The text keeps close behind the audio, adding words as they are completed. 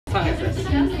song is this?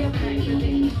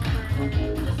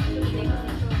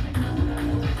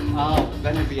 Oh,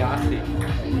 Beneviasti.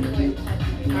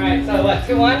 Alright, so what,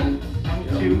 2-1?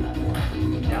 2.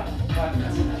 Yeah.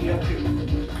 1. You have 2.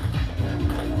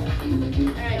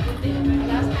 Alright,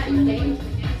 last time the day.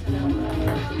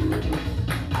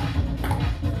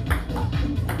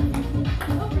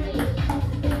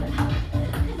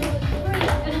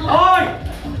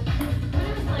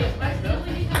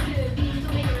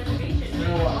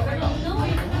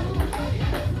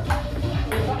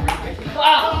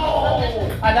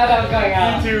 I thought that was going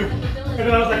out. Me too. And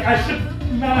then I was like, I should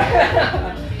not.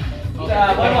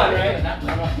 1-1, right? That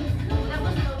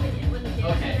wasn't open yet when the game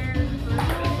Okay. center.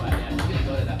 That's fine, yeah. You didn't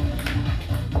go to that one.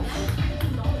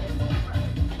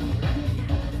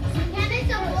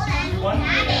 One.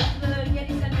 The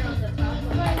Getty Center on the top.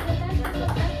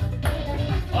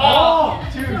 Oh! Yeah,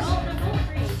 Twos. they're all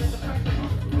free, but the parking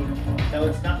lot. No,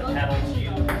 it's not the paddle, it's you.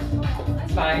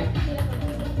 It's fine. The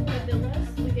villas,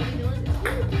 the Getty villas, it's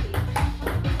really pretty.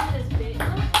 It's not as big.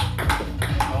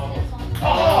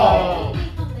 Oh!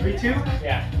 3-2?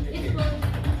 Yeah. It's well,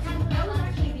 that was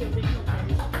actually the original one.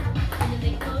 And then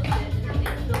they closed it, and then they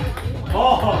built a new one.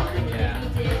 Oh! And then Yeah.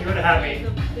 we did You would've had me. the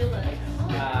villas.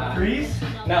 Threes?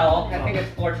 No, I think it's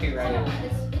 4-2 right now.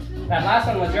 That last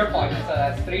one was your point, so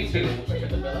that's 3-2. Which are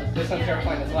the villas? This one's your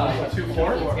point as well.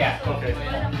 2-4? Yeah. Okay.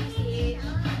 Right on PCH.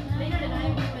 Meynard and I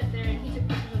went there, and he took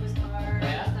pictures of his car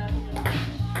Yeah. and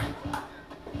stuff.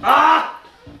 Ah!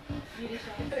 Beauty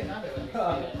shop. I could've gone there with me. Oh.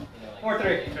 You know, like-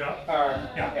 4-3. Yeah. Or,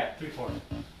 Yeah. yeah. 3-4.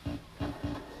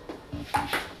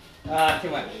 Too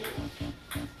much.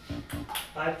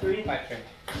 5-3? 5-3. I think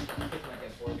I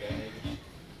get bored there, maybe.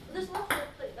 There's lots of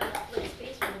like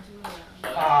space for them to move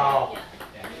around. Oh. Yeah.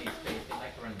 Yeah, they need space. They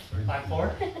like to run the first. 5-4?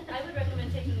 I would recommend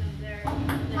taking them there.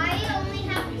 Why do you only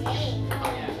have 8? Oh,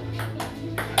 yeah.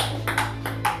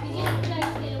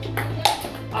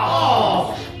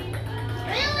 Oh!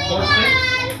 Really,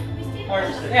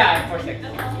 4-6? Dad? Yeah, 4-6.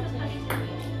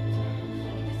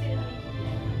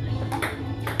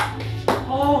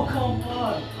 Oh, come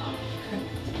on!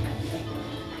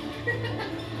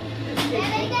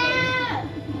 Let it go!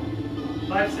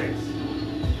 5-6.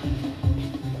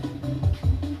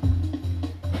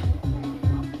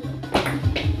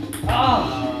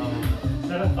 Oh!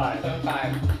 7-5.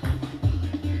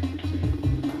 7-5.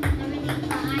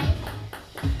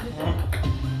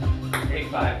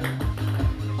 8-5.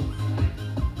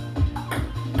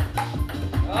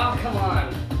 Oh, come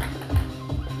on.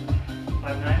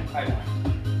 5-9. 5-9.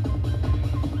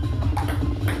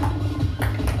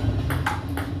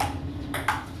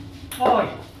 Oh!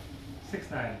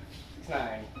 6-9.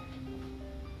 6-9.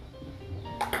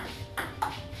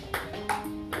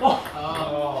 Oh!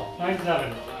 Oh.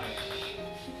 9-7.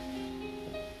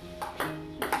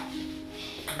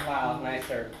 Wow, nice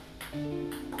serve.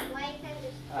 Why is that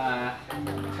just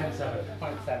 10-7.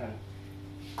 0.7.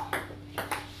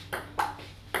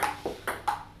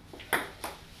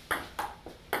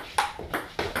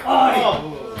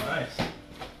 Oh! Nice.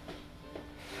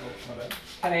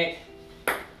 10-8.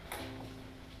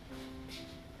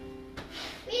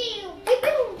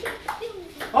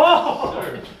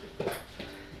 Oh!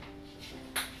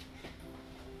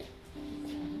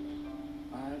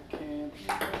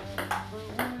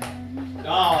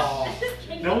 Oh.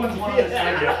 No one's won on this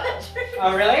side yet.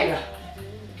 Oh, really? Yeah.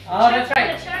 Oh, that's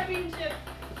right. The championship.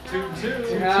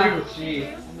 2-2. Oh,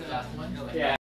 jeez. The last one? Yeah.